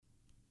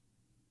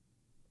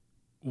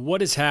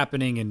what is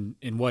happening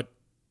and what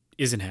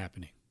isn't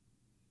happening?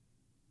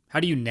 How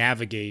do you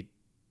navigate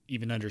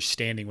even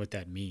understanding what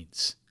that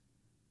means?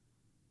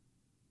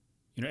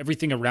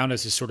 Everything around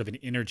us is sort of an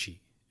energy.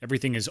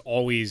 Everything is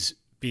always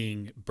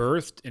being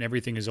birthed and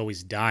everything is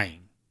always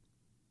dying.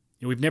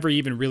 We've never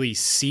even really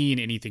seen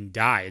anything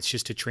die. It's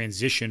just a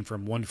transition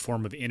from one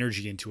form of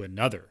energy into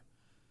another.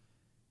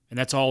 And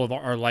that's all of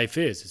our life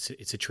is.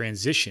 It's a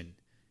transition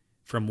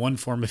from one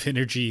form of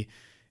energy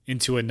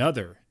into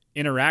another,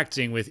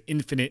 interacting with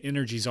infinite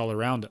energies all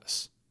around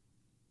us.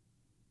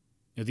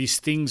 These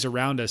things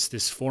around us,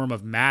 this form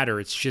of matter,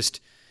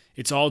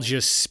 it's all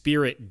just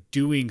spirit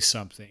doing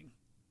something,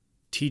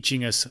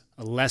 teaching us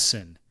a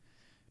lesson,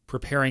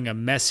 preparing a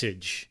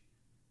message.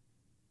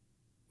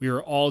 We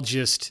are all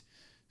just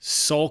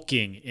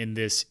sulking in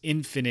this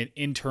infinite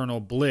internal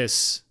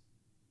bliss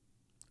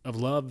of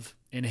love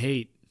and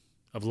hate,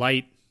 of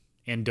light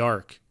and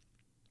dark.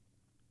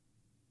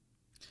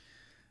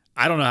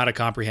 I don't know how to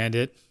comprehend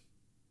it,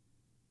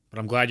 but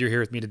I'm glad you're here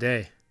with me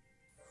today.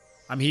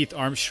 I'm Heath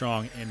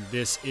Armstrong, and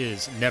this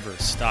is Never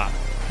Stop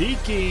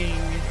Peaking.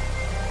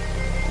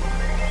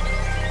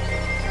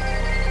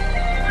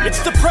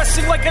 It's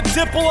depressing like a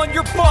dimple on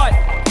your butt.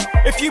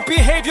 If you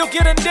behave, you'll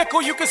get a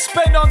nickel you can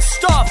spend on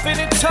stuff. And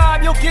in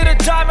time, you'll get a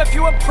dime if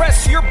you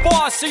impress your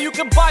boss. So you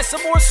can buy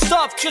some more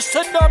stuff just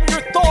to numb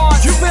your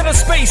thoughts. You've been a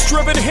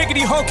space-driven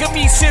higgity hunk of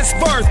me since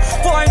birth,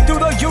 flying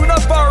through the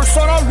universe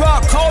on a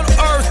rock called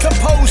Earth,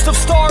 composed of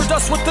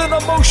stardust with an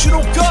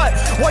emotional gut,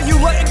 while you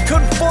letting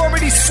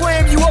conformity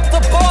slam you up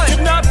the butt.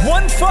 You're not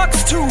one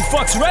fucks, two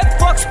fucks, red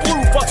fucks, blue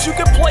fucks. You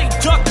can play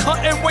duck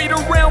hunt and wait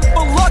around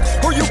for luck,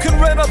 or you can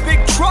rent a big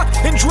truck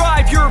and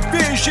drive your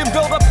vision,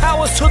 build a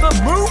palace to the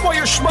moon while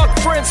your schmuck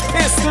friends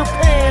piss their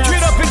pants.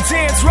 Get up and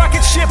dance,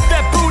 rocket ship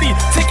that booty,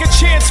 take a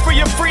chance for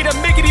your freedom,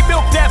 miggity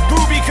milk that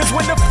booby, cause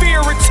when the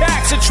fear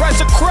attacks, it tries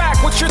to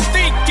crack what you're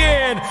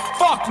thinking.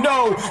 Fuck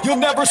no, you'll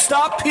never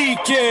stop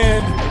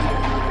peaking.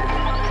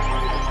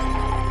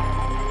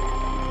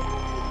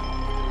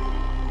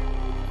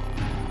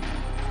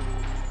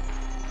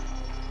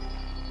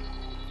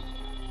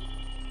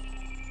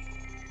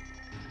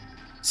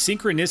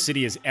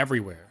 Synchronicity is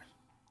everywhere.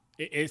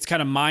 It's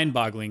kind of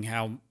mind-boggling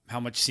how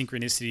much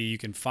synchronicity you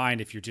can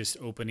find if you're just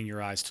opening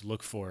your eyes to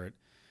look for it.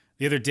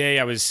 The other day,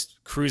 I was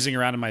cruising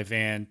around in my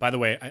van. By the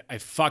way, I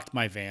fucked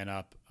my van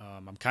up.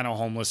 I'm kind of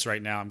homeless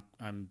right now.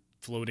 I'm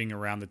floating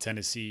around the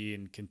Tennessee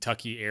and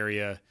Kentucky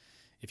area.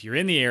 If you're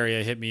in the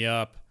area, hit me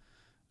up.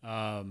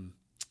 Yeah,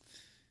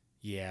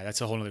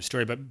 that's a whole other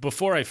story. But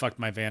before I fucked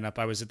my van up,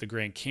 I was at the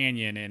Grand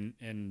Canyon,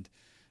 and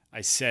I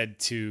said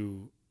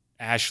to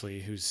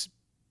Ashley,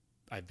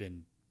 I've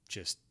been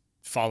just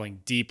falling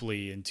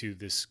deeply into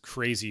this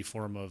crazy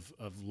form of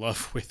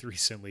love with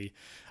recently.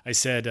 I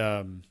said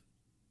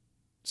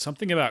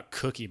something about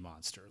Cookie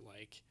Monster.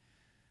 Like,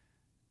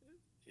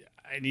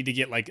 I need to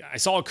get, I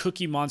saw a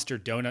Cookie Monster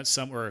donut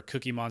somewhere, a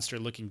Cookie Monster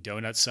looking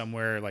donut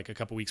somewhere like a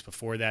couple weeks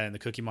before that, and the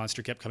Cookie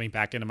Monster kept coming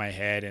back into my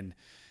head. And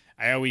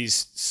I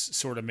always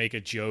sort of make a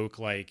joke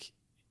like,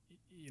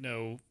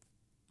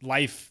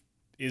 life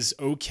is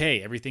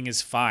okay. Everything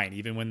is fine,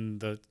 even when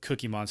the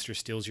Cookie Monster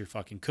steals your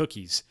fucking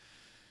cookies,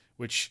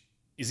 which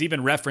is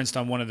even referenced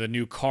on one of the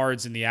new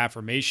cards in the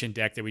affirmation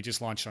deck that we just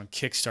launched on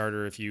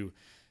Kickstarter. If you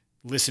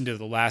listen to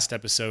the last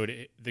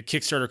episode, the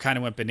Kickstarter kind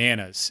of went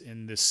bananas,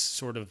 and this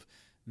sort of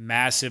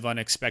massive,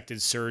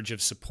 unexpected surge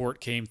of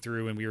support came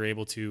through, and we were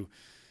able to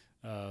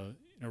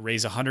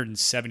raise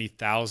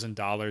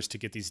 $170,000 to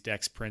get these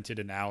decks printed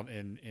and out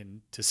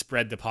and to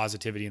spread the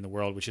positivity in the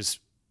world, which is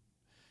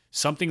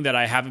something that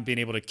I haven't been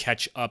able to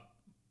catch up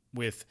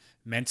with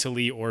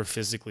mentally or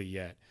physically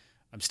yet.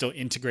 I'm still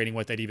integrating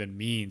what that even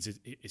means.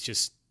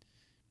 It's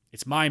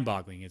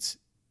mind-boggling. It's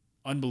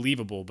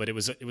unbelievable. But it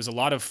was a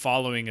lot of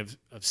following of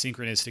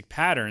synchronistic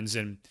patterns.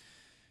 And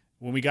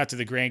when we got to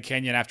the Grand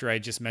Canyon, after I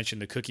just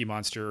mentioned the Cookie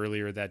Monster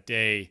earlier that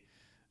day,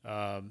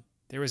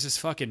 there was this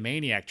fucking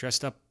maniac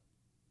dressed up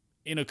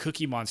in a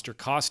Cookie Monster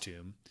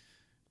costume.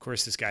 Of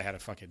course, this guy had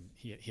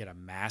he had a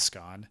mask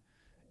on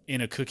in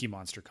a Cookie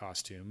Monster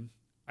costume.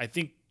 I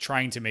think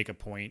trying to make a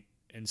point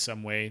in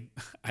some way.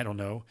 I don't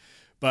know.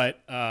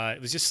 But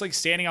it was just like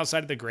standing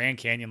outside of the Grand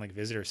Canyon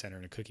visitor center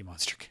in a Cookie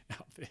Monster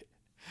outfit.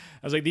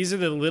 I was like, these are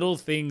the little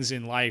things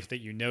in life that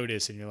you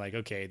notice, and you're like,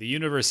 okay, the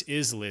universe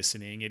is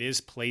listening. It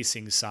is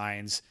placing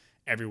signs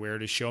everywhere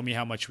to show me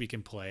how much we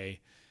can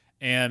play,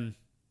 and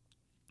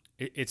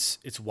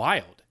it's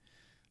wild.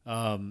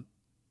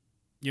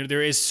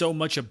 There is so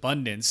much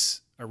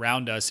abundance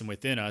around us and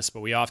within us,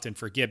 but we often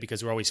forget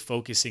because we're always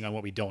focusing on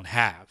what we don't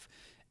have,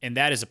 and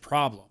that is a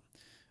problem.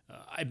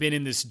 I've been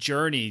in this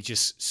journey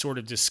just sort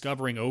of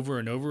discovering over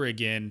and over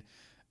again,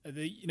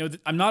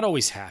 I'm not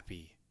always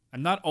happy.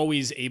 I'm not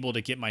always able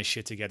to get my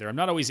shit together. I'm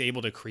not always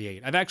able to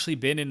create. I've actually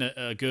been in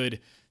a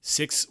good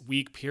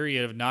 6-week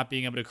period of not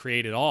being able to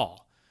create at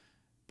all.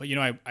 But,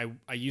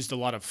 I used a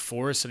lot of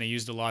force, and I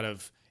used a lot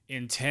of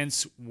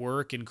intense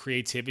work and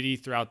creativity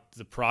throughout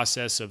the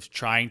process of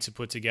trying to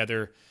put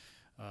together,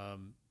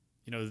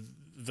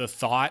 the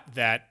thought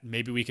that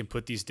maybe we can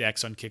put these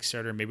decks on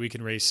Kickstarter, maybe we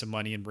can raise some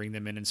money and bring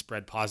them in and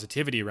spread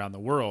positivity around the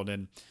world.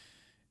 And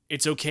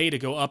it's okay to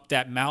go up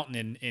that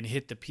mountain and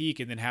hit the peak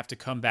and then have to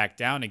come back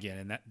down again.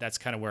 And that's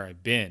kind of where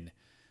I've been.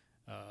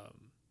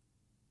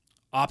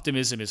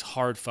 Optimism is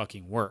hard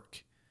fucking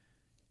work.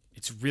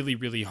 It's really,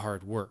 really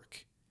hard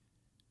work.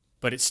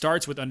 But it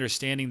starts with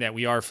understanding that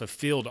we are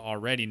fulfilled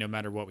already no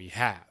matter what we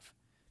have.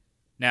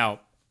 Now,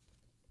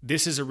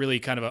 this is a really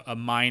kind of a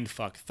mind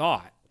fuck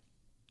thought.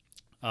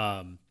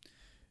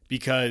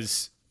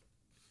 Because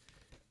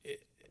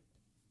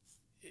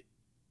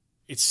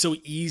it's so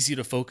easy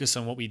to focus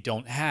on what we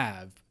don't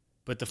have,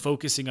 but the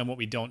focusing on what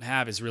we don't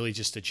have is really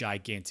just a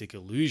gigantic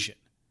illusion,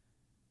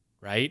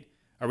 right?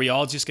 Are we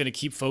all just going to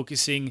keep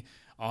focusing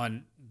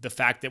on the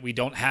fact that we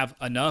don't have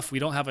enough? We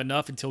don't have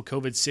enough until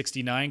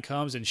COVID-69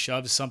 comes and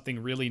shoves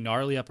something really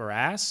gnarly up our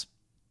ass?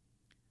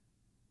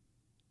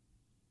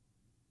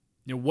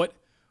 You know,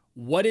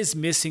 what is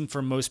missing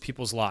from most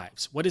people's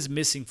lives? What is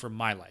missing from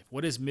my life?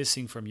 What is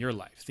missing from your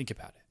life? Think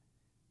about it.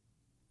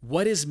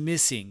 What is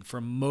missing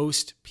from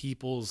most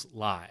people's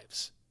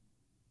lives?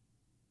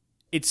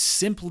 It's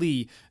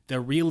simply the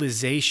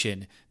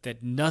realization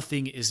that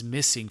nothing is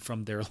missing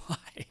from their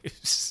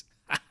lives.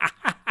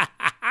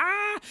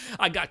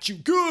 I got you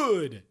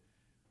good.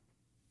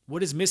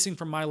 What is missing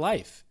from my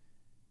life?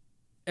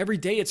 Every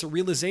day it's a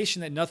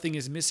realization that nothing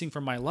is missing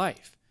from my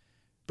life.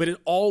 But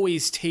it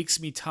always takes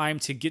me time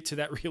to get to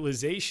that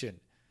realization.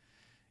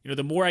 You know,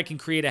 the more I can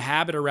create a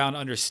habit around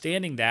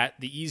understanding that,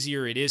 the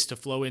easier it is to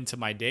flow into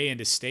my day and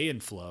to stay in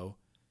flow.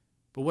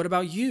 But what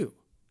about you?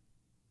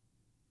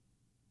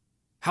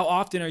 How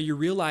often are you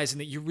realizing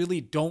that you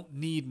really don't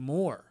need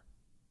more?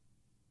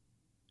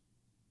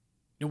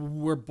 You know,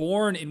 we're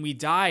born and we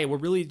die. We're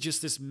really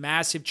just this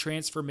massive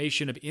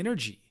transformation of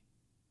energy.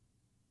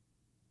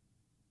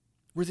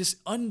 We're this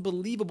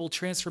unbelievable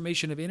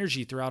transformation of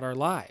energy throughout our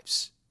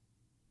lives.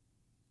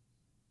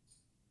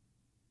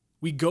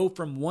 We go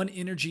from one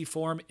energy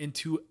form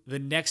into the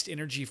next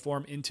energy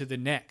form into the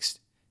next.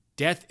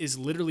 Death is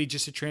literally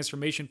just a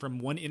transformation from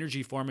one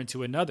energy form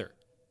into another.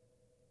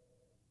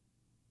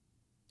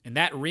 And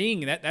that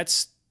ring,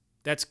 that's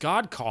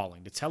God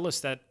calling to tell us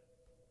that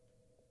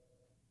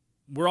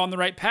we're on the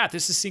right path.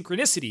 This is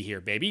synchronicity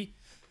here, baby.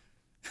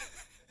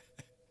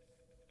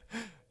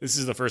 This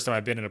is the first time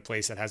I've been in a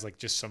place that has like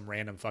just some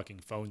random fucking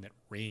phone that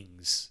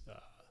rings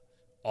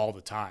all the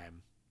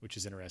time, which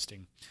is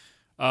interesting.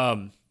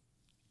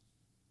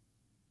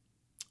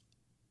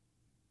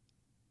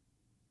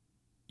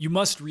 You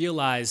must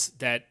realize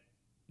that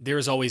there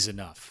is always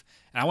enough.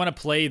 And I want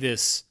to play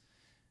this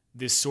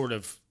sort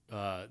of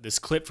this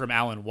clip from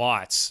Alan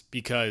Watts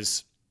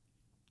because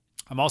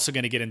I'm also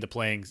going to get into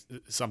playing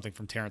something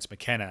from Terence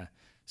McKenna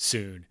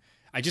soon.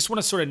 I just want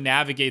to sort of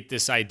navigate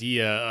this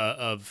idea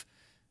of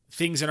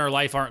things in our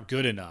life aren't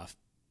good enough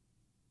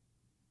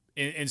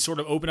and sort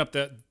of open up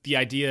the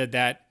idea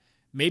that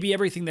maybe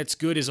everything that's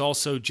good is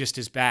also just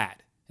as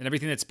bad and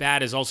everything that's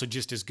bad is also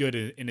just as good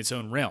in its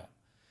own realm.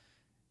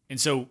 And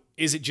so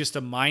is it just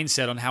a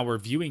mindset on how we're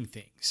viewing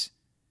things?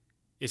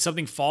 If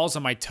something falls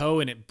on my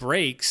toe and it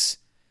breaks,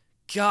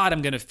 God,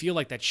 I'm going to feel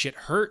like that shit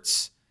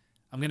hurts.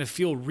 I'm going to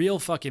feel real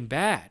fucking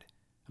bad.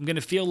 I'm going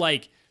to feel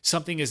like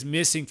something is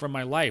missing from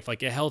my life,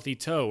 like a healthy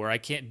toe, or I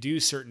can't do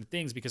certain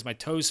things because my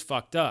toe's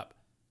fucked up.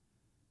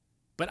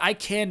 But I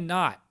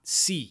cannot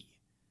see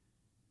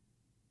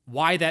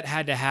why that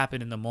had to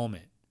happen in the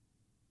moment.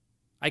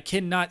 I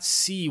cannot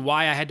see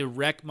why I had to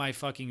wreck my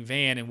fucking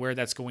van and where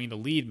that's going to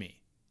lead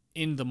me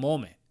in the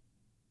moment.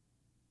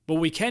 But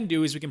what we can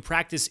do is we can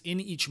practice in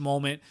each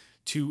moment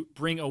to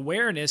bring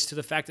awareness to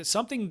the fact that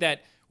something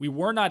that we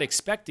were not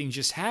expecting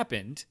just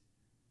happened.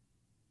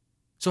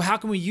 So how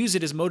can we use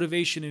it as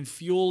motivation and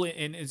fuel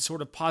and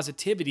sort of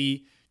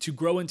positivity to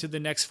grow into the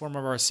next form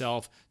of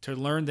ourselves, to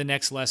learn the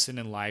next lesson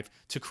in life,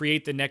 to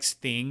create the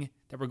next thing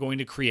that we're going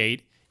to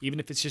create, even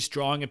if it's just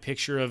drawing a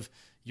picture of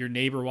your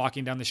neighbor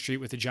walking down the street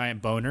with a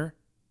giant boner?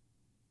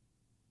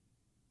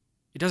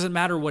 It doesn't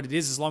matter what it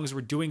is as long as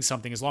we're doing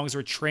something, as long as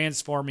we're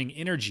transforming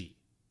energy.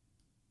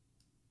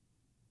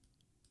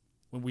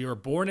 When we are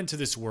born into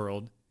this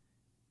world,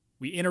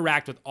 we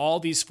interact with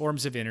all these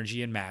forms of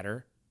energy and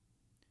matter.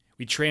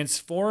 We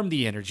transform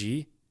the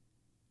energy,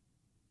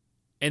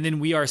 and then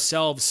we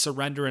ourselves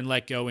surrender and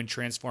let go and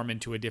transform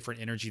into a different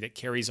energy that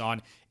carries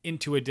on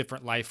into a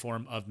different life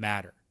form of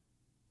matter.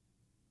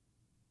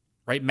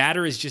 Right?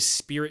 Matter is just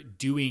spirit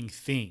doing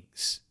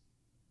things.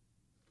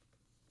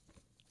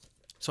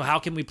 So how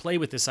can we play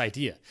with this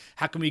idea?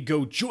 How can we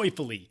go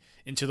joyfully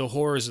into the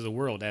horrors of the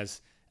world,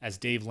 as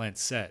Dave Lentz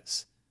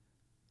says?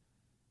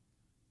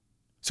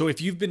 So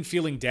if you've been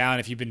feeling down,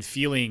 if you've been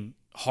feeling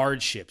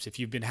hardships, if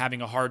you've been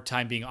having a hard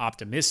time being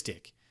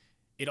optimistic,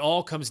 it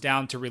all comes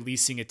down to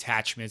releasing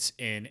attachments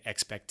and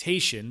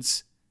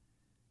expectations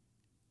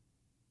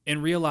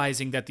and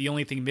realizing that the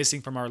only thing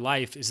missing from our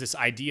life is this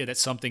idea that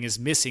something is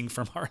missing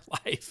from our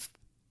life.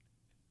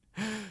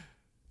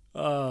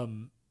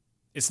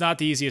 It's not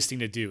the easiest thing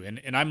to do.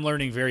 And I'm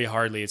learning very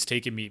hardly. It's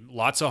taken me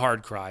lots of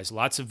hard cries,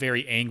 lots of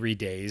very angry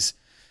days,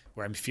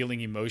 where I'm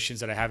feeling emotions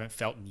that I haven't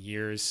felt in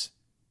years.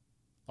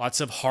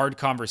 Lots of hard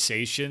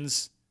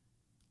conversations.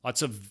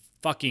 Lots of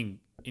fucking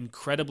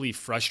incredibly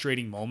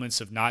frustrating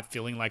moments of not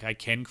feeling like I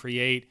can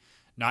create,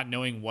 not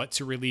knowing what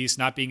to release,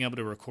 not being able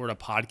to record a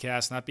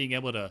podcast, not being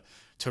able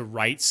to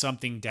write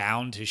something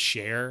down to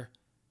share.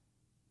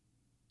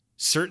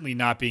 Certainly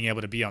not being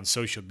able to be on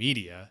social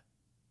media.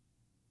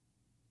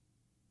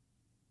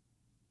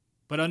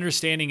 But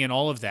understanding in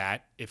all of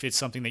that, if it's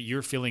something that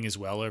you're feeling as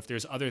well, or if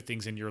there's other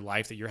things in your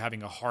life that you're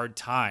having a hard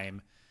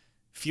time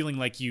feeling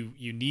like you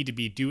need to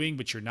be doing,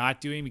 but you're not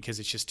doing because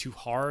it's just too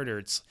hard,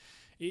 or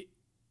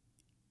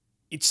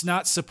it's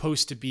not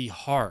supposed to be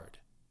hard.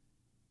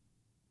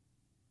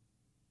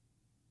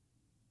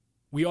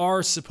 We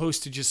are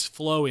supposed to just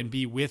flow and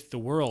be with the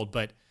world,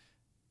 but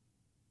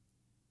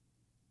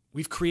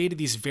we've created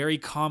these very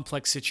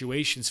complex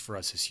situations for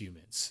us as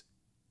humans.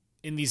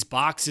 In these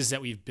boxes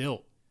that we've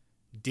built,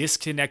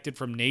 disconnected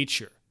from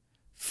nature,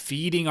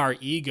 feeding our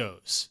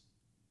egos.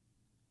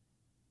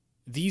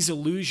 These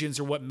illusions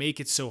are what make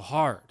it so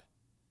hard.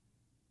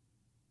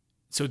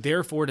 So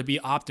therefore, to be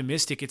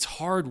optimistic, it's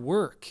hard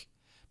work.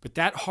 But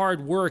that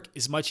hard work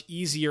is much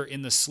easier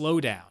in the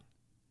slowdown.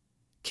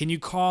 Can you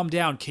calm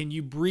down? Can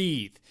you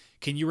breathe?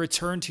 Can you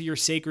return to your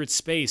sacred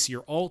space,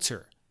 your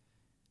altar?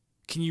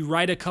 Can you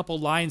write a couple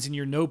lines in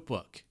your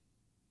notebook?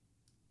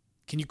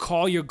 Can you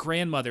call your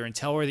grandmother and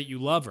tell her that you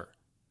love her?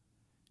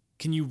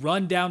 Can you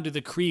run down to the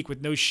creek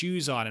with no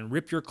shoes on and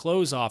rip your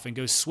clothes off and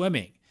go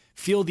swimming?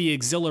 Feel the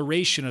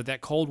exhilaration of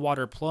that cold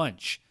water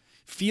plunge.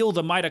 Feel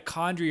the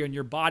mitochondria in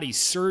your body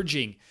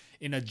surging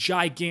in a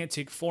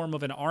gigantic form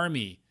of an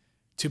army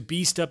to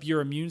beast up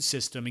your immune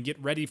system and get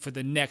ready for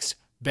the next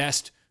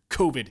best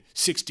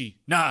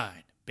COVID-69,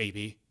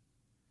 baby.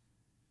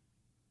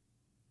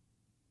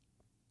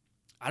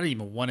 I don't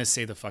even want to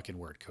say the fucking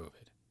word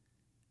COVID.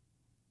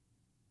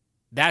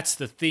 That's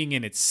the thing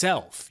in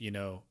itself, you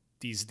know.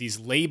 These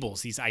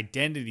labels, these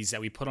identities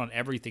that we put on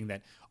everything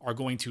that are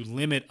going to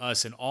limit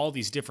us in all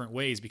these different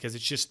ways because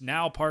it's just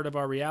now part of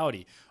our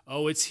reality.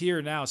 Oh, it's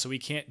here now, so we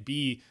can't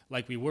be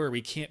like we were.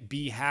 We can't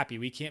be happy.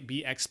 We can't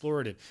be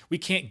explorative. We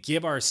can't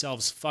give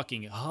ourselves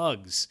fucking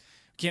hugs.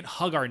 We can't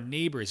hug our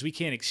neighbors. We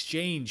can't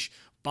exchange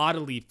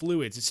bodily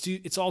fluids.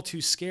 It's all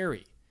too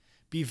scary.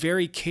 Be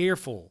very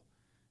careful.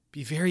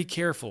 Be very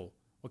careful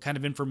what kind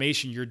of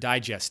information you're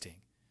digesting.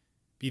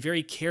 Be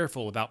very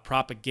careful about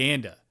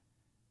propaganda.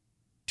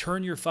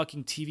 Turn your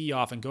fucking TV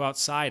off and go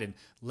outside and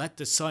let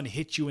the sun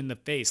hit you in the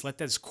face. Let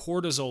those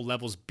cortisol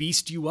levels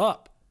beast you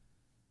up.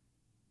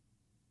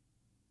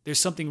 There's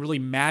something really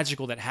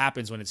magical that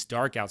happens when it's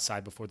dark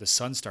outside before the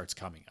sun starts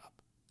coming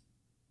up.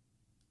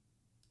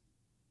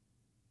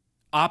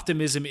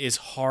 Optimism is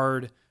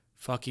hard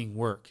fucking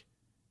work.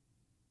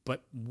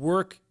 But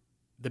work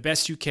the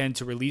best you can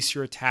to release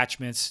your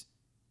attachments,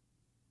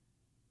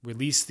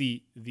 release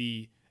the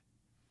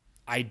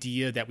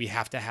idea that we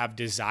have to have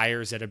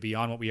desires that are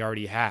beyond what we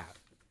already have.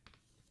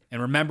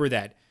 And remember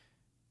that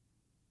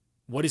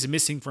what is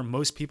missing from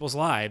most people's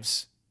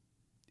lives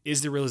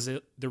is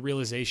the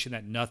realization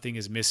that nothing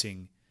is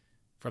missing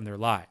from their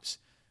lives.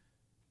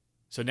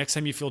 So next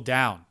time you feel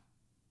down,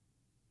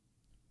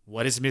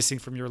 what is missing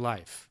from your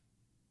life?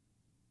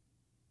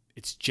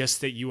 It's just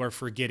that you are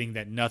forgetting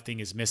that nothing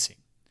is missing.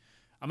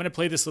 I'm going to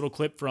play this little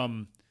clip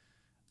from,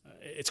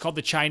 it's called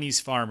The Chinese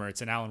Farmer.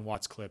 It's an Alan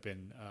Watts clip,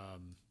 and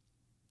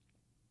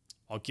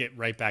I'll get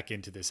right back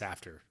into this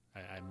after.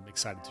 I'm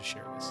excited to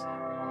share this.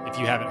 If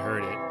you haven't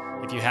heard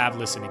it, if you have,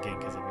 listen again,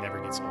 because it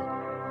never gets old.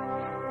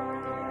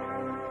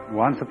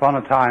 Once upon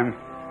a time,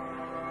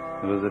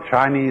 there was a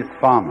Chinese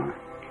farmer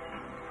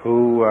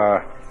who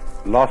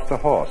lost a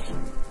horse,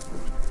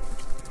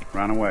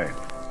 ran away.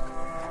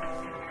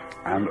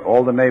 And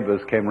all the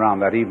neighbors came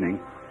round that evening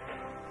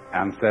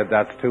and said,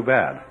 "That's too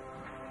bad."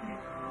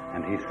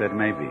 And he said,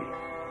 "Maybe."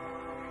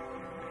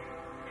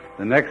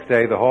 The next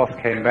day, the horse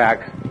came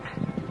back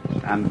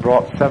and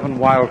brought 7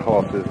 wild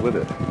horses with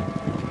it.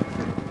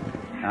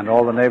 And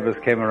all the neighbors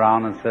came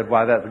around and said,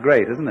 "Why, that's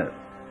great, isn't it?"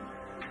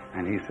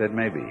 And he said,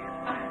 "Maybe."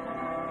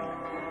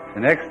 The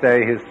next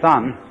day, his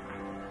son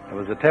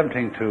was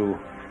attempting to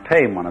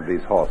tame one of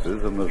these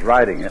horses and was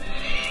riding it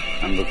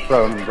and was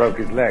thrown and broke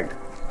his leg.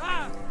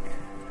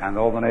 And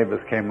all the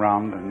neighbors came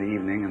round in the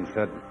evening and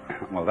said,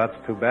 "Well, that's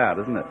too bad,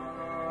 isn't it?"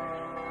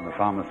 And the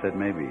farmer said,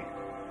 "Maybe."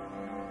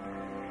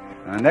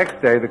 And the next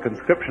day, the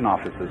conscription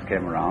officers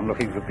came around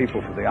looking for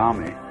people for the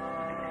army,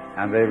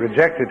 and they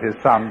rejected his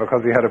son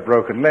because he had a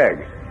broken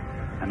leg.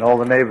 And all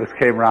the neighbors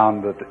came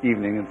round at the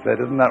evening and said,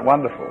 "Isn't that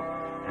wonderful?"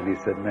 And he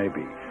said,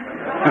 "Maybe."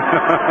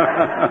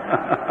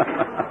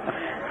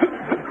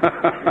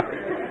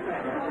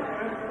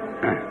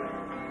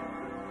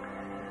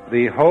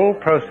 The whole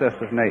process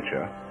of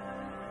nature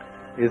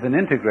is an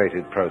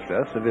integrated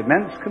process of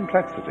immense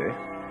complexity,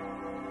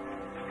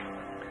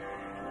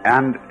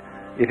 and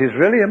it is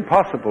really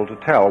impossible to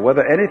tell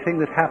whether anything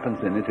that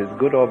happens in it is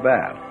good or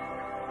bad,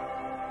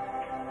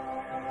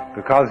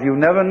 because you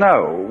never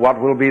know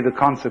what will be the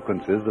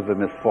consequences of a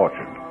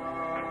misfortune,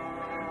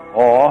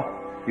 or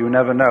you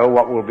never know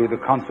what will be the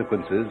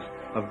consequences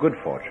of good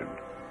fortune.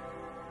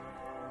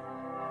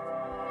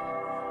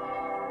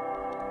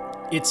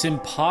 It's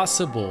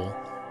impossible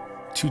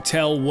to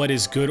tell what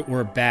is good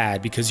or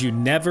bad because you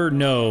never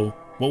know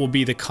what will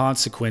be the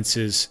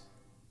consequences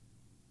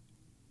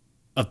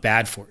of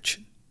bad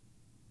fortune.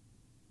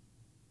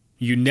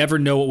 You never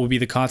know what will be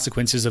the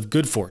consequences of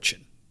good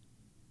fortune.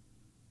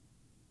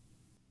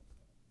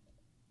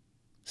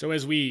 So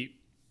as we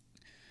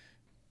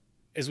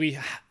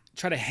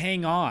try to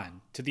hang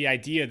on to the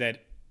idea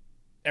that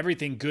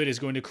everything good is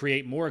going to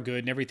create more good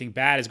and everything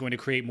bad is going to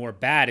create more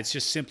bad, it's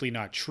just simply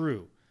not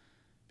true.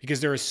 Because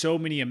there are so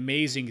many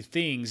amazing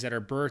things that are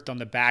birthed on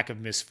the back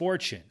of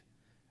misfortune.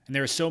 And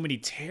there are so many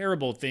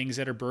terrible things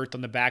that are birthed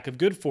on the back of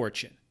good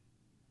fortune.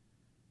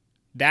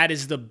 That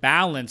is the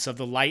balance of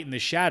the light and the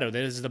shadow.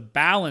 That is the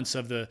balance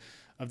of the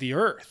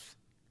earth,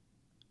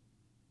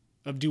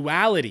 of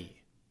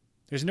duality.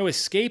 There's no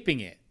escaping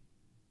it.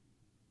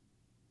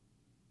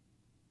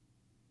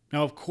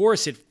 Now, of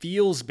course, it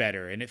feels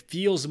better and it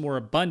feels more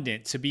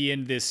abundant to be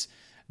in this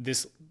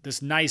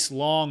nice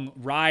long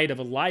ride of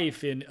a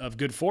life of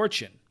good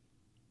fortune.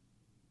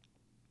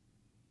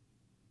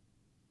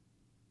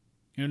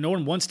 You know, no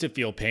one wants to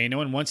feel pain. No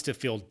one wants to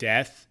feel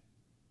death.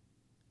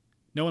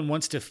 No one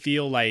wants to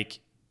feel like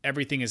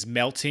everything is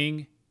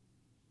melting.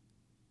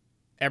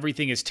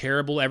 Everything is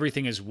terrible.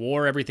 Everything is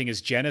war. Everything is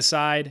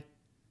genocide.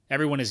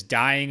 Everyone is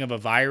dying of a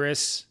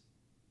virus.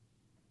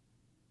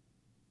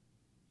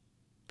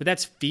 But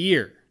that's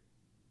fear.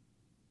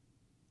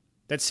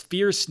 That's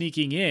fear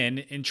sneaking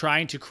in and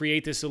trying to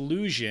create this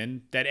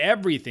illusion that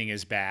everything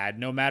is bad.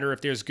 No matter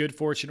if there's good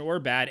fortune or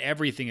bad,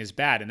 everything is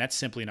bad. And that's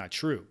simply not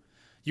true.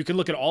 You can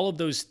look at all of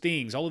those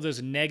things, all of those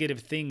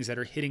negative things that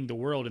are hitting the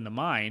world and the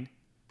mind,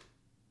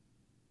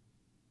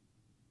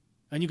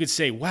 and you could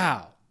say,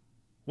 wow,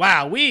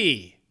 wow.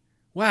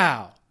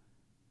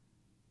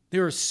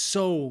 There are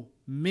so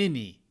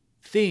many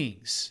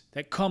things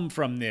that come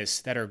from this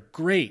that are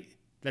great,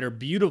 that are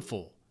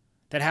beautiful,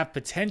 that have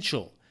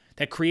potential,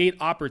 that create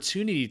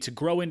opportunity to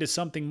grow into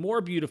something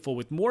more beautiful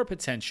with more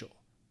potential.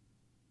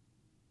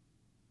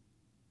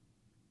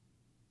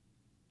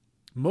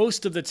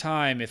 Most of the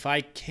time, if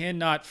I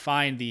cannot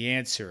find the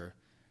answer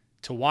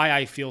to why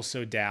I feel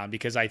so down,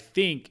 because I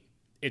think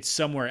it's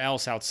somewhere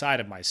else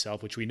outside of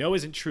myself, which we know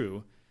isn't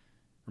true.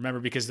 Remember,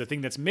 because the thing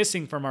that's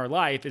missing from our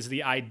life is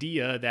the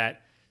idea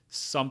that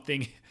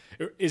something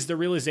is the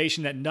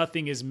realization that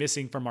nothing is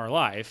missing from our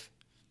life.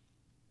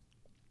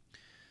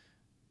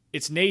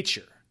 It's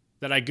nature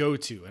that I go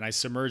to and I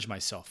submerge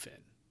myself in.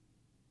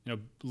 You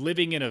know,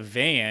 living in a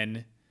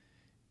van,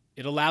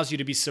 it allows you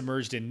to be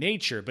submerged in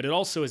nature, but it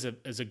also is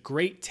a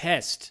great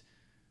test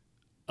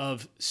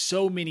of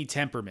so many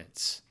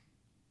temperaments.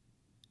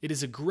 It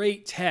is a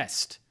great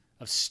test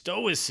of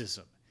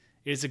stoicism.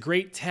 It is a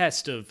great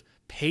test of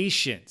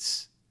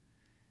patience.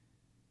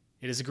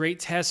 It is a great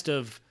test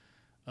of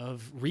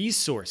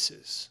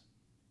resources.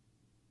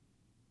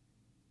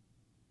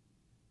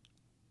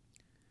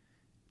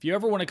 If you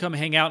ever want to come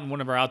hang out in one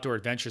of our outdoor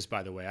adventures,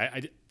 by the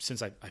way,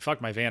 since I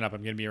fucked my van up,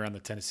 I'm going to be around the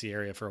Tennessee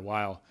area for a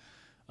while.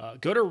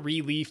 Go to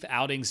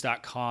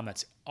ReleafOutings.com.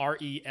 That's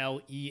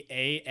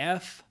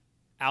RELEAF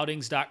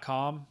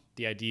outings.com.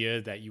 The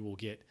idea that you will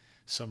get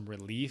some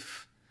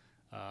relief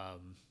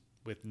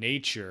with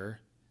nature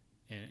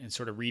and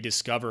sort of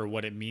rediscover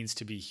what it means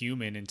to be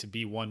human and to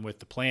be one with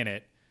the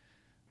planet.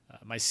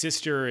 My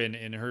sister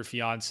and her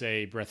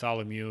fiance,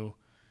 Bartholomew,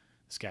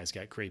 this guy's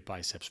got great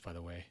biceps, by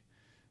the way.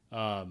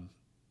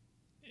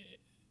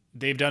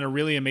 They've done a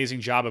really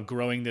amazing job of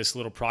growing this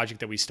little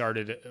project that we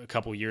started a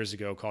couple years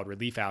ago called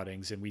Relief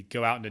Outings. And we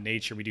go out into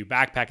nature. We do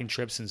backpacking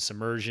trips and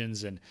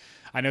submersions. And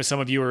I know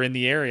some of you are in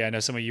the area. I know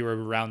some of you are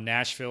around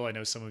Nashville. I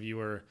know some of you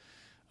are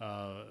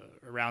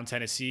around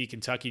Tennessee,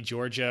 Kentucky,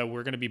 Georgia.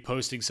 We're going to be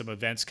posting some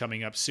events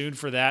coming up soon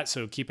for that.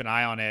 So keep an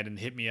eye on it and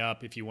hit me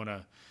up if you want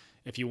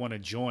to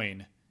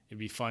join. It'd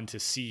be fun to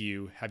see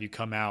you, have you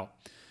come out.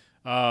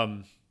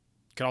 You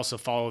can also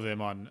follow them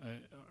on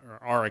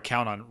our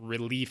account on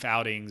Relief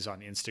Outings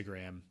on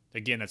Instagram.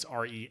 Again, that's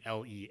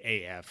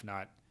RELEAF,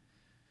 not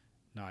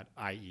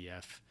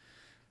IEF.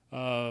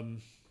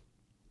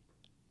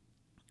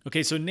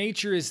 Okay, so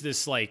nature is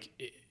this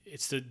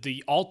it's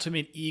the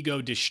ultimate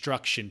ego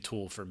destruction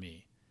tool for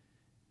me.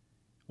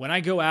 When I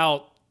go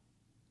out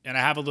and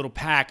I have a little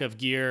pack of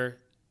gear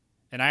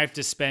and I have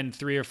to spend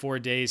 3 or 4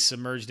 days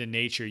submerged in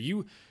nature,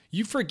 you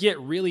forget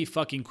really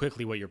fucking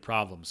quickly what your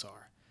problems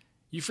are.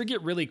 You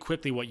forget really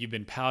quickly what you've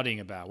been pouting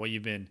about, what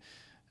you've been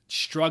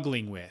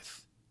struggling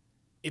with.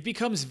 It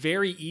becomes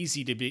very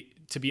easy to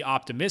be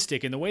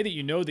optimistic, and the way that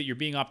you know that you're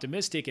being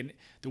optimistic and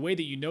the way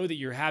that you know that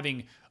you're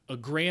having a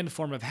grand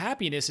form of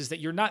happiness is that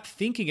you're not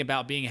thinking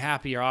about being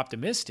happy or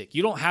optimistic.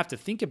 You don't have to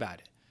think about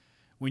it.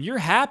 When you're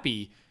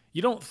happy,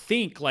 you don't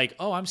think like,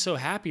 oh, I'm so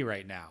happy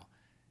right now.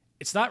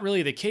 It's not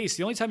really the case.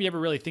 The only time you ever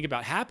really think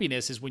about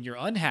happiness is when you're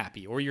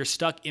unhappy or you're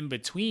stuck in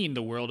between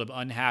the world of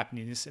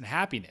unhappiness and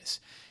happiness.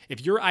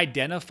 If you're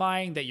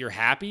identifying that you're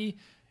happy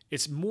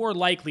It's more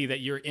likely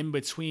that you're in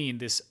between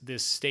this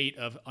state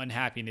of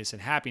unhappiness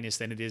and happiness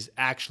than it is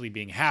actually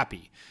being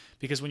happy.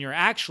 Because when you're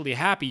actually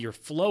happy, you're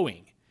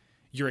flowing.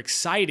 You're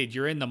excited.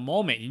 You're in the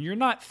moment. And you're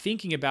not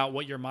thinking about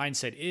what your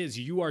mindset is.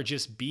 You are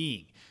just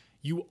being.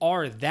 You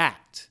are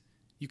that.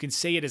 You can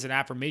say it as an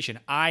affirmation.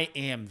 I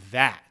am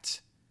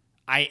that.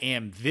 I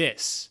am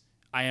this.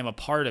 I am a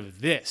part of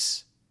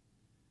this.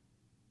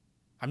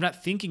 I'm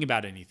not thinking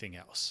about anything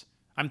else.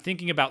 I'm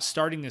thinking about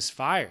starting this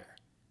fire.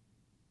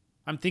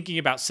 I'm thinking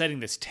about setting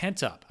this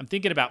tent up. I'm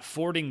thinking about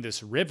fording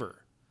this river.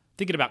 I'm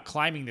thinking about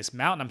climbing this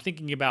mountain. I'm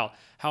thinking about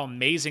how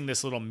amazing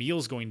this little meal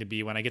is going to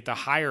be when I get the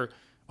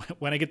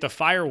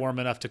fire warm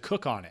enough to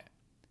cook on it.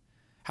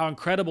 How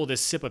incredible this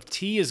sip of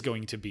tea is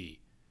going to be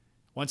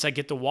once I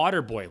get the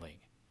water boiling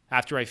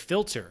after I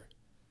filter.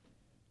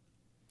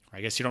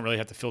 I guess you don't really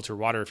have to filter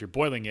water if you're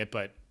boiling it,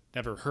 but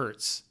never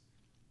hurts.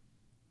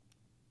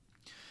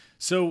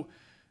 So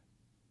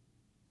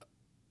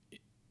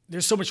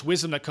there's so much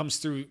wisdom that comes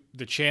through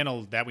the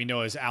channel that we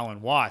know as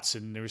Alan Watts,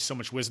 and there's so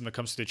much wisdom that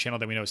comes through the channel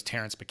that we know as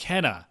Terence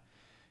McKenna.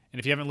 And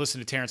if you haven't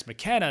listened to Terence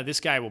McKenna, this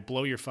guy will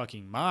blow your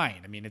fucking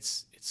mind. I mean,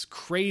 it's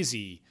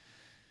crazy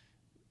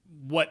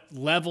what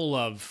level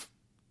of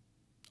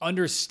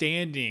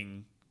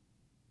understanding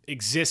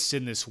exists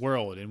in this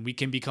world, and we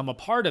can become a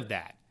part of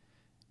that.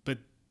 But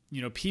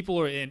people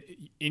are in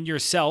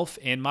yourself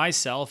and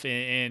myself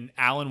and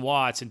Alan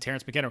Watts and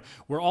Terence McKenna.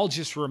 We're all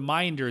just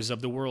reminders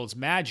of the world's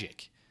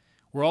magic.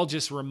 We're all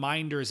just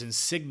reminders and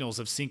signals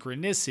of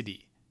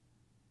synchronicity.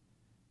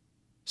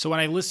 So when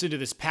I listen to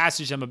this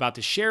passage I'm about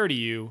to share to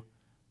you,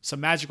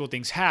 some magical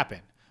things happen.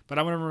 But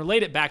I want to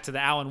relate it back to the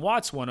Alan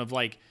Watts one of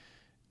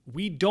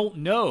we don't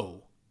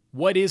know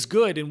what is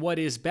good and what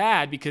is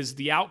bad because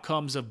the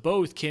outcomes of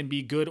both can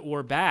be good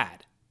or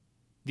bad,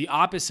 the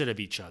opposite of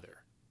each other.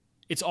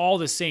 It's all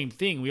the same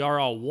thing. We are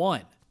all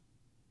one.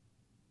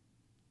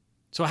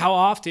 So how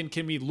often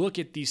can we look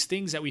at these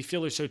things that we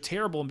feel are so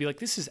terrible and be like,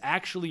 this is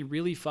actually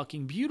really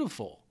fucking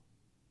beautiful.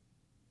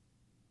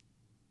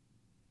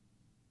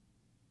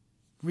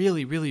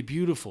 Really, really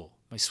beautiful.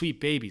 My sweet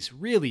babies,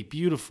 really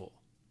beautiful.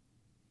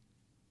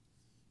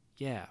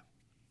 Yeah.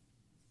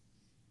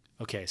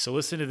 Okay, so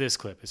listen to this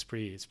clip. It's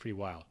pretty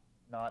wild.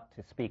 Not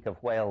to speak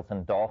of whales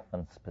and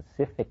dolphins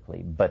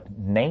specifically, but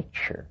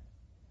nature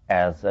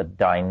as a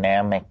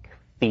dynamic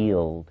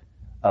field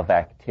of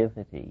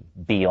activity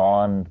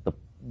beyond the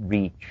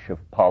reach of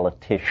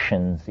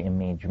politicians,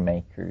 image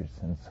makers,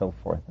 and so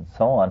forth and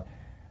so on.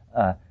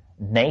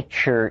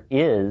 Nature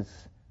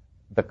is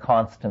the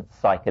constant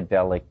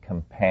psychedelic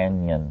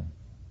companion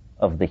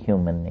of the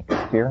human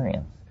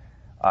experience.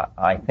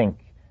 I think,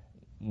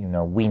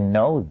 we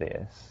know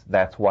this.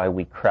 That's why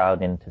we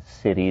crowd into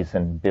cities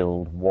and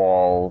build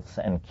walls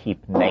and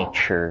keep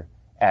nature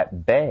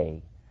at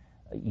bay.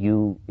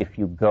 If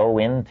you go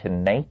into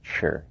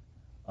nature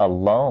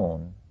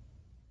alone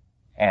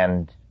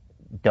and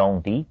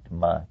don't eat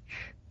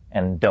much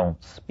and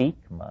don't speak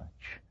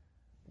much,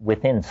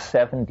 within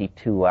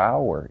 72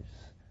 hours,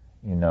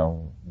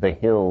 the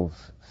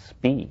hills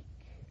speak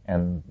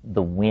and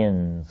the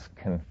winds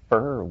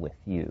confer with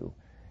you,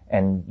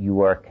 and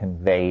you are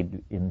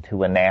conveyed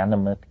into an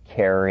animate,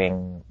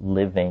 caring,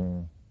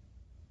 living,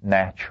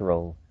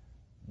 natural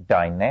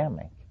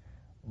dynamic.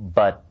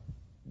 But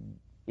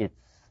it's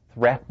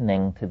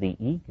threatening to the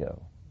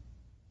ego.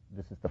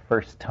 This is the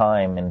first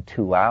time in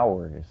 2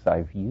 hours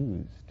I've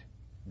used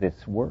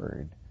this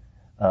word.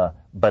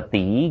 But the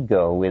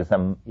ego is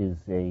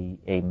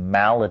a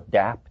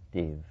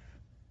maladaptive,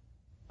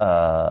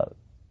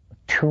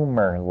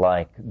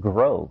 tumor-like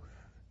growth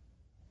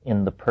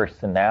in the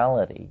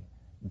personality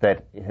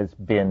that has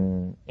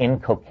been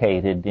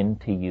inculcated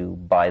into you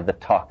by the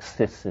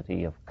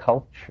toxicity of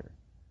culture.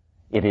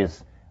 It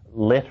is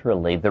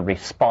literally the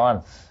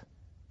response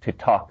to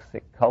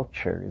toxic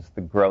culture is the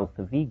growth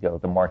of ego.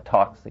 The more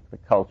toxic the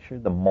culture,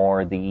 the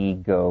more the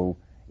ego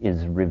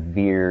is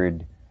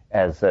revered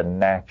as a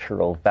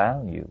natural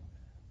value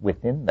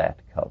within that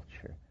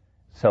culture.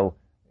 So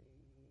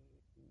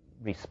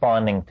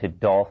responding to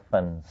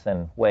dolphins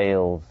and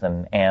whales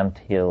and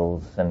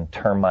anthills and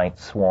termite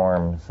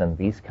swarms and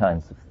these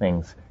kinds of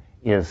things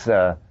is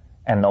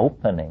an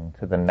opening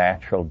to the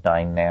natural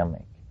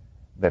dynamic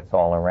that's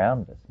all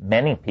around us.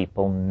 Many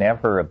people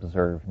never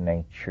observe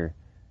nature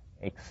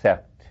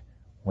except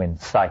when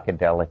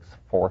psychedelics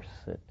force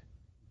it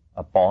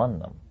upon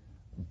them.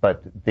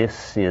 But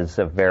this is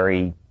a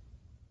very,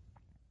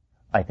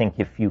 I think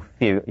if you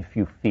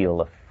feel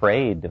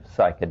afraid of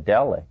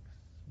psychedelics,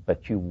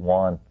 but you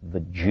want the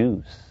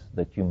juice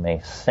that you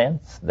may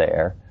sense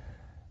there,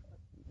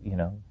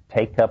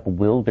 take up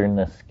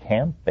wilderness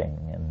camping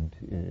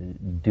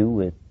and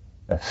do it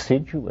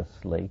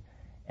assiduously.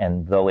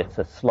 And though it's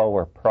a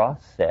slower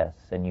process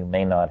and you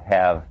may not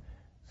have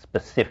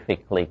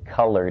specifically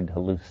colored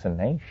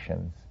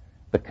hallucinations,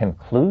 the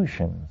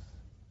conclusions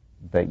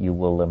that you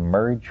will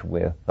emerge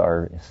with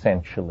are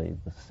essentially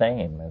the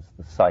same as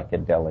the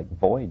psychedelic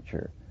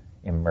voyager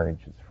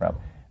emerges from.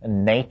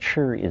 And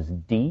nature is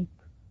deep,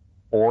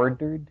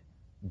 ordered,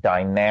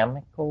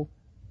 dynamical,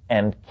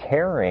 and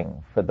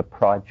caring for the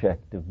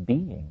project of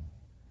being.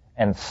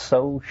 And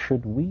so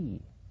should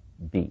we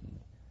be.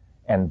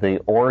 And the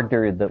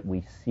order that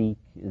we seek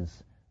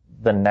is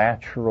the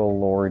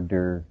natural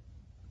order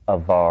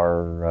of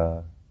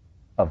our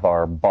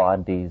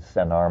bodies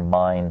and our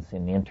minds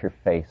in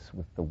interface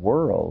with the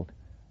world,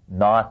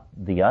 not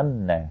the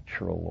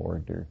unnatural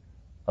order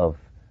of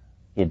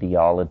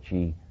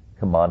ideology,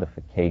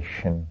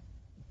 commodification,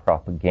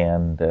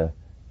 propaganda,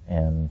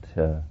 and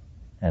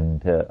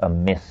a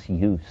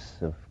misuse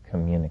of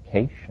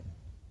communication.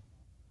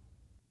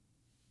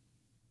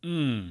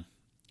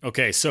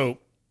 Okay, so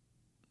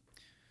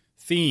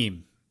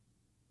theme,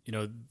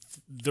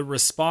 the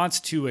response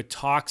to a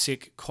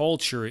toxic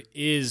culture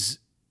is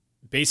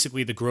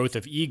basically the growth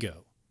of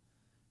ego.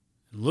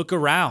 Look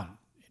around,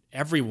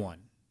 everyone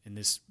in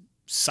this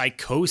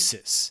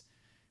psychosis,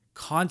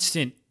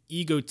 constant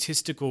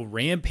egotistical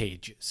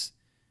rampages.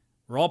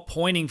 We're all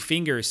pointing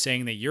fingers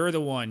saying that you're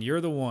the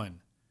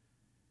one.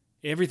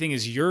 Everything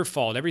is your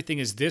fault. Everything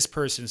is this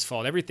person's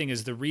fault. Everything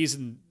is the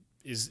reason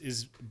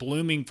is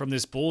blooming from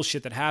this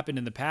bullshit that happened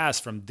in the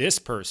past from this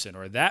person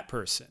or that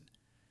person.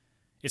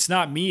 It's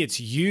not me, it's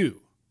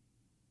you.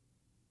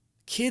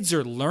 Kids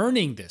are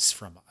learning this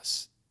from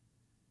us.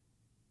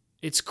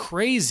 It's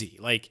crazy.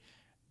 Like,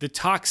 the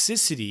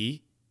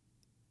toxicity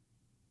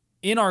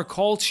in our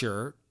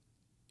culture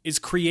is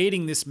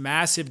creating this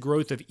massive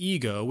growth of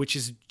ego, which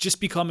is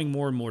just becoming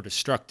more and more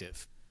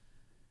destructive.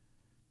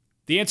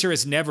 The answer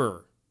is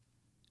never,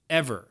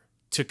 ever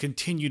to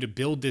continue to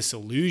build this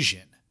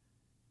illusion.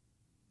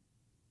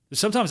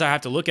 Sometimes I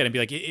have to look at it and be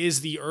like,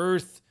 is the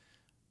earth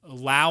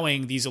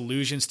allowing these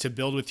illusions to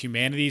build with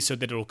humanity so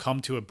that it'll come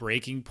to a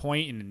breaking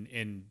point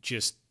and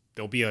just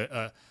there'll be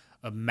a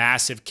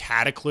massive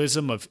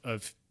cataclysm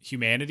of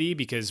humanity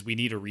because we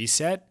need a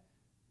reset?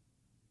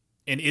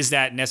 And is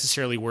that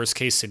necessarily worst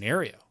case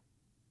scenario?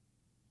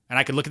 And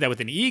I could look at that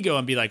with an ego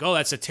and be like, oh,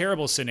 that's a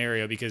terrible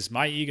scenario because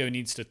my ego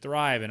needs to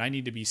thrive and I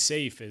need to be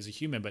safe as a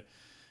human. But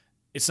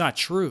it's not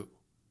true.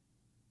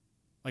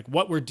 Like,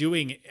 what we're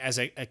doing as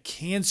a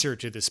cancer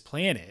to this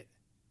planet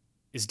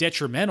is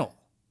detrimental.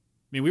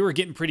 I mean, we were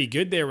getting pretty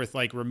good there with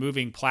like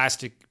removing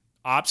plastic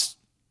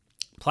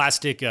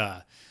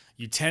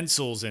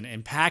utensils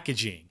and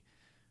packaging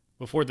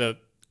before the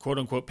quote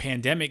unquote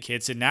pandemic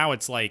hits. And now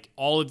it's like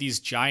all of these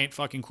giant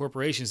fucking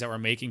corporations that were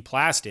making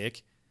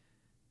plastic.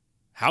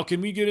 How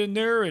can we get in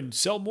there and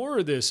sell more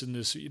of this and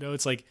this?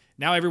 It's like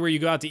now everywhere you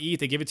go out to eat,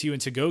 they give it to you in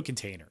to-go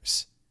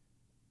containers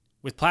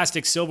with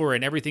plastic silverware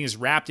and everything is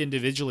wrapped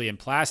individually in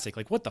plastic.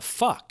 Like, what the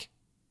fuck?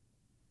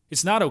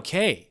 It's not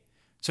okay.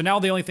 So now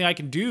the only thing I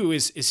can do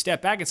is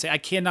step back and say, I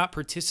cannot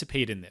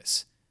participate in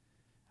this.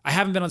 I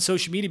haven't been on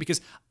social media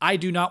because I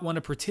do not want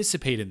to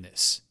participate in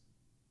this.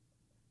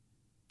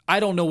 I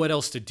don't know what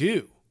else to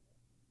do.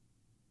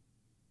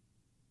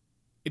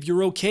 If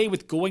you're okay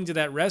with going to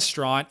that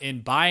restaurant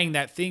and buying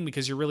that thing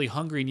because you're really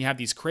hungry and you have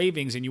these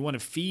cravings and you want to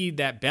feed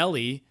that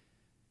belly,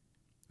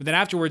 but then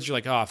afterwards you're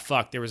like, oh,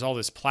 fuck, there was all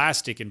this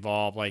plastic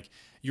involved. Like,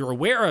 you're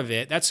aware of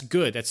it. That's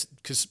good. That's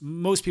because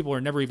most people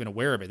are never even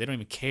aware of it. They don't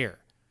even care.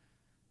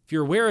 If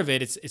you're aware of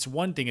it, it's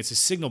one thing. It's a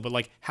signal. But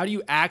like, how do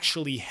you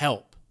actually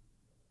help?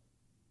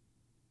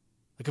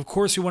 Like, of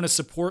course, we want to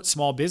support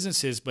small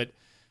businesses, but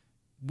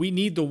we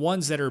need the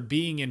ones that are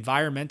being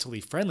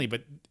environmentally friendly.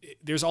 But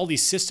there's all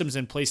these systems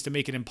in place to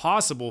make it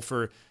impossible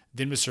for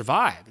them to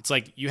survive. It's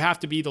like you have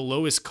to be the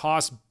lowest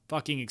cost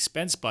fucking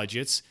expense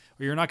budgets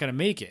or you're not going to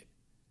make it.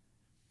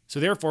 So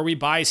therefore, we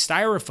buy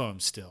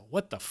styrofoam still.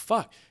 What the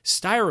fuck?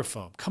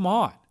 Styrofoam. Come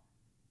on. All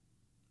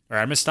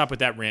right, I'm going to stop with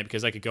that rant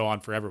because I could go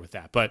on forever with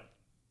that. But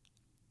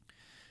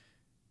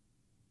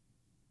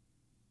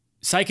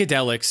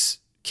psychedelics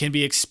can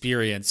be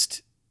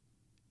experienced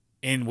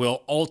and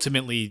will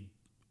ultimately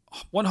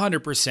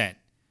 100%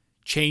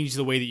 change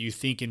the way that you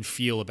think and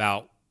feel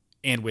about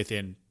and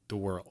within the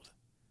world.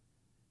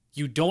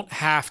 You don't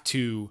have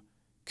to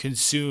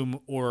consume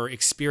or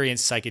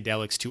experience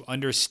psychedelics to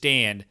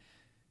understand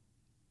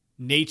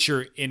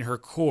nature in her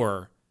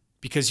core,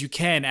 because you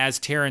can, as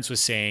Terence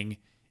was saying,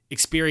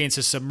 experience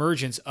a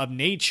submergence of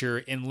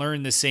nature and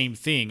learn the same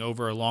thing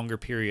over a longer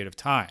period of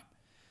time.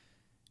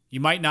 You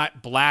might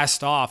not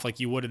blast off like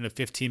you would in a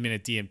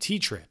 15-minute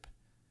DMT trip,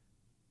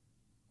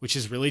 which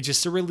is really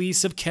just a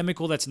release of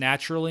chemical that's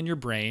natural in your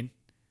brain.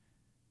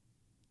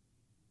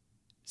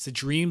 It's a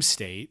dream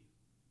state.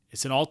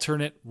 It's an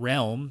alternate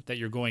realm that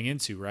you're going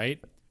into, right?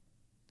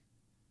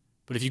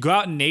 But if you go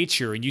out in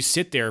nature and you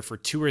sit there for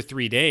 2 or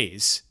 3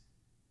 days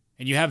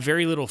and you have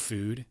very little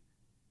food,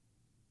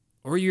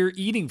 or you're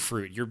eating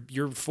fruit,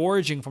 you're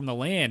foraging from the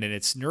land and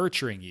it's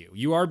nurturing you.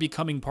 You are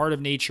becoming part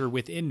of nature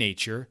within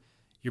nature.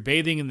 You're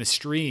bathing in the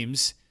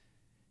streams.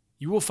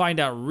 You will find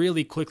out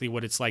really quickly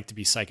what it's like to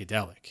be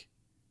psychedelic.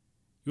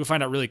 You will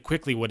find out really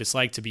quickly what it's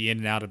like to be in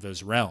and out of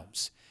those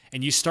realms.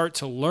 And you start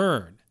to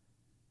learn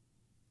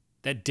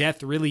that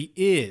death really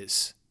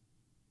is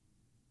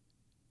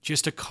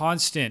just a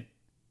constant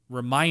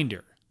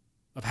reminder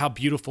of how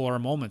beautiful our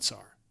moments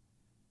are.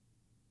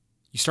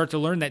 You start to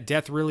learn that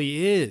death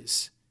really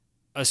is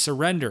a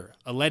surrender,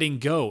 a letting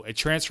go, a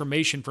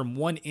transformation from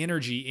one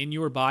energy in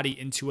your body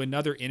into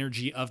another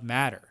energy of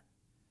matter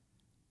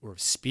or of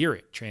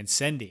spirit,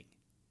 transcending.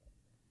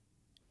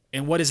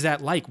 And what is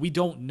that like? We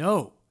don't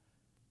know,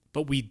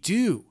 but we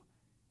do.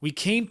 We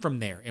came from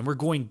there and we're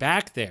going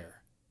back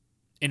there,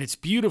 and it's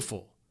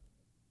beautiful.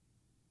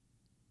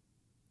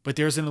 But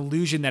there's an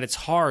illusion that it's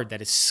hard,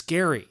 that it's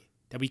scary,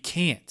 that we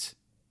can't.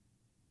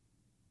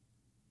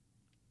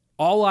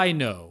 All I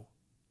know,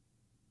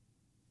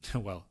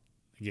 well,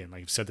 again,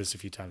 like I've said this a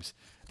few times,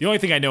 the only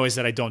thing I know is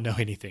that I don't know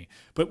anything.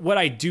 But what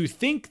I do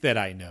think that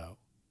I know,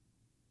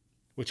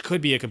 which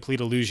could be a complete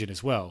illusion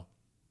as well,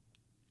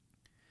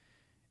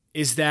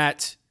 is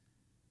that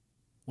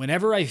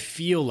whenever I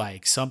feel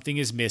like something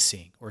is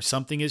missing or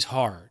something is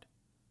hard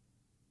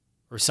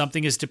or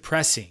something is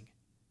depressing,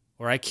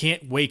 or I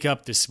can't wake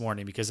up this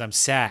morning because I'm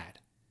sad,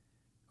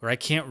 or I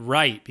can't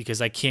write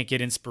because I can't get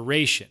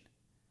inspiration,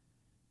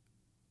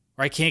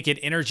 or I can't get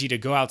energy to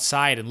go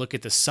outside and look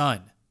at the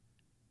sun.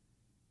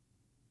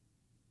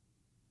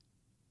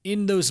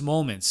 In those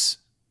moments,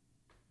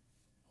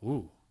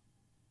 got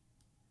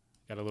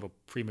a little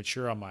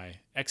premature on my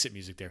exit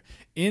music there.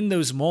 In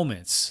those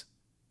moments,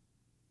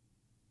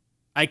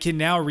 I can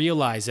now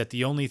realize that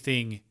the only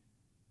thing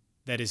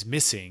that is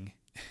missing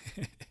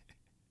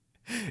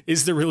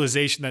is the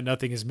realization that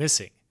nothing is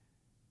missing.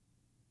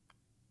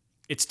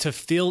 It's to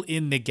fill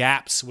in the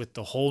gaps with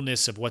the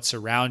wholeness of what's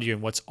around you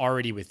and what's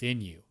already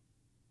within you.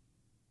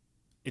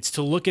 It's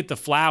to look at the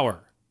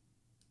flower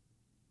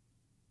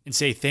and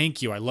say,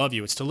 thank you, I love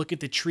you. It's to look at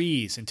the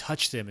trees and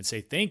touch them and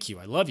say, thank you,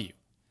 I love you.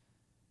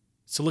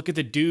 It's to look at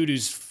the dude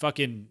who's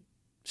fucking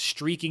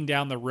streaking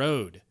down the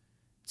road and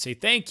say,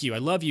 thank you, I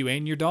love you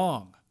and your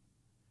dong.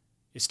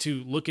 It's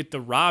to look at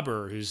the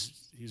robber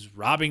who's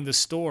robbing the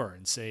store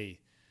and say,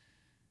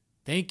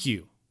 thank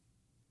you.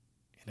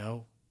 You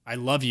know, I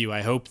love you.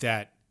 I hope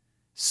that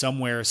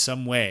somewhere,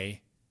 some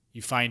way,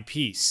 you find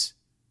peace.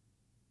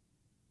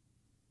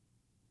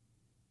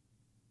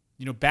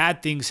 You know,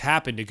 bad things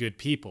happen to good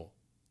people.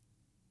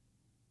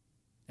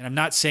 And I'm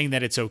not saying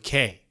that it's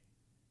okay.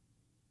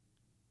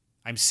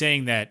 I'm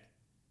saying that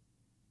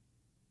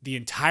the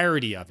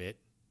entirety of it,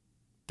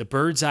 the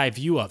bird's eye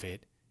view of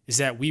it, is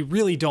that we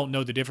really don't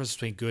know the difference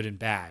between good and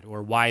bad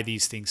or why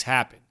these things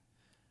happen.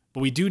 But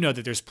we do know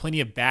that there's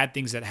plenty of bad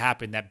things that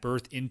happen that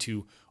birth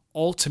into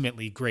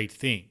ultimately great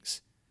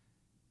things,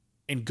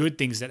 and good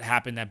things that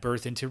happen that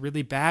birth into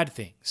really bad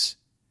things.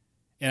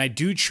 And I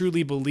do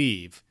truly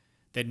believe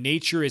that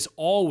nature is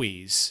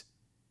always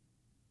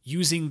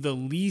using the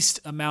least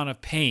amount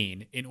of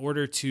pain in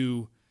order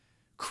to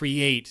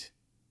create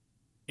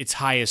its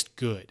highest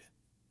good.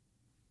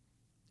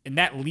 And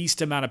that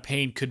least amount of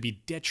pain could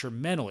be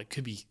detrimental. It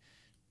could be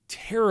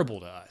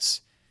terrible to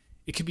us.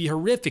 It could be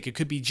horrific. It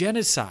could be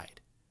genocide.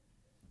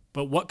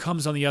 But what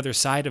comes on the other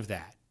side of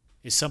that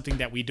is something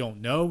that we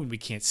don't know and we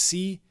can't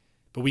see,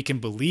 but we can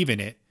believe in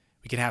it.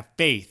 We can have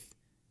faith.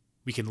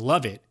 We can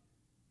love it.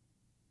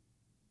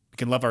 We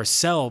can love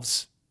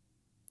ourselves.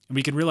 And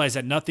we can realize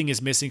that nothing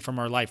is missing from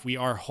our life. We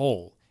are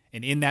whole.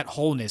 And in that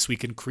wholeness, we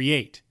can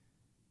create.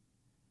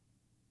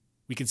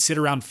 We can sit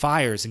around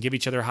fires and give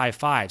each other high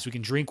fives. We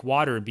can drink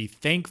water and be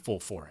thankful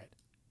for it.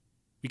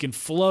 We can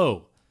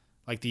flow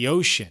like the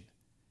ocean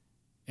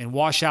and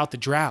wash out the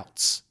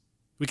droughts.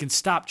 We can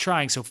stop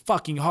trying so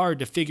fucking hard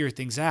to figure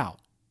things out.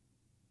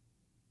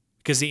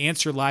 Because the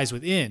answer lies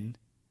within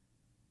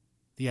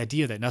the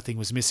idea that nothing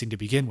was missing to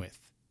begin with.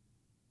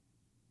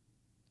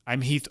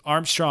 I'm Heath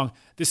Armstrong.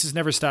 This has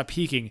Never Stop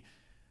Peaking.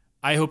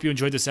 I hope you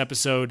enjoyed this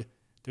episode.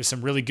 There's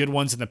some really good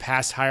ones in the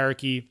past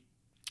hierarchy.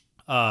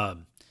 How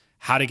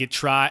to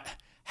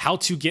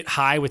get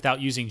high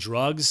without using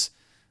drugs.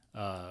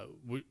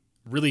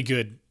 Really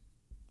good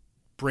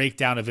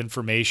breakdown of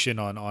information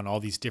on all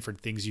these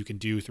different things you can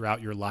do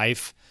throughout your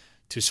life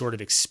to sort of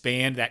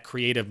expand that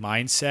creative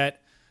mindset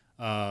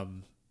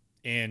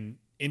and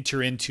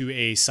enter into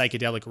a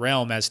psychedelic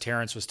realm, as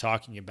Terrence was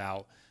talking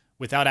about,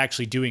 without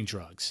actually doing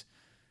drugs.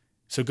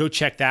 So go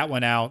check that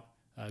one out.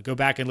 Go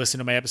back and listen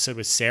to my episode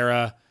with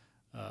Sarah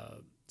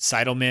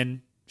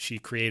Seidelman. She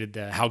created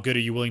the How Good Are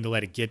You Willing to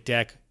Let It Get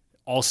deck.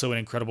 Also an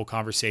incredible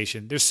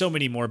conversation. There's so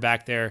many more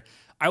back there.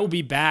 I will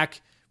be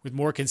back with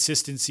more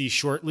consistency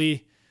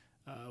shortly.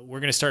 We're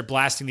going to start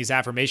blasting these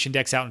affirmation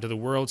decks out into the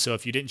world. So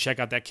if you didn't check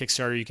out that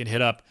Kickstarter, you can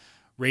hit up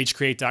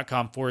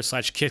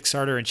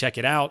ragecreate.com/Kickstarter and check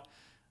it out.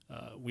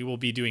 We will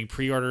be doing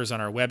pre-orders on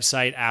our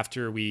website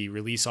after we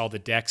release all the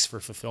decks for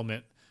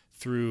fulfillment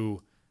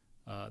through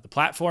the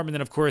platform. And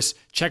then, of course,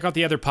 check out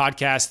the other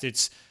podcast.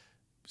 It's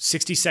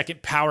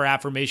 60-second power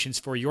affirmations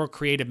for your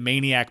creative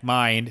maniac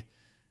mind.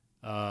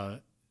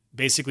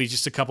 Basically,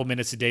 just a couple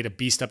minutes a day to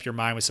beast up your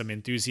mind with some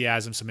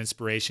enthusiasm, some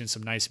inspiration,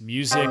 some nice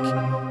music.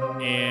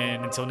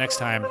 And until next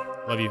time,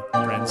 love you,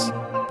 friends.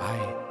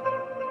 Bye.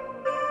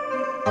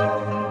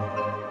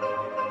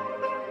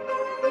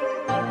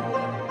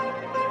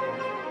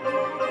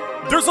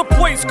 There's a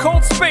place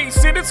called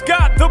space and it's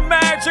got the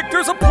magic.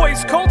 There's a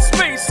place called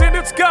space and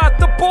it's got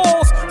the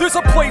balls. There's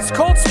a place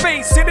called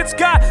space and it's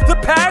got the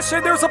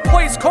passion. There's a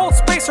place called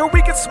space where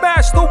we can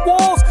smash the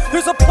walls.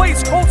 There's a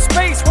place called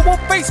space where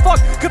we'll face fuck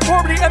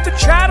conformity and the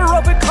chatter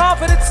of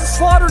incompetence is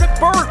slaughtered at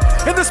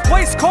birth. In this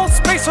place called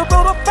space we'll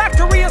build a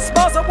factory of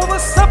smiles that will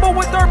assemble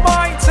with our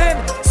minds and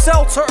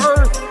sell to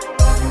earth.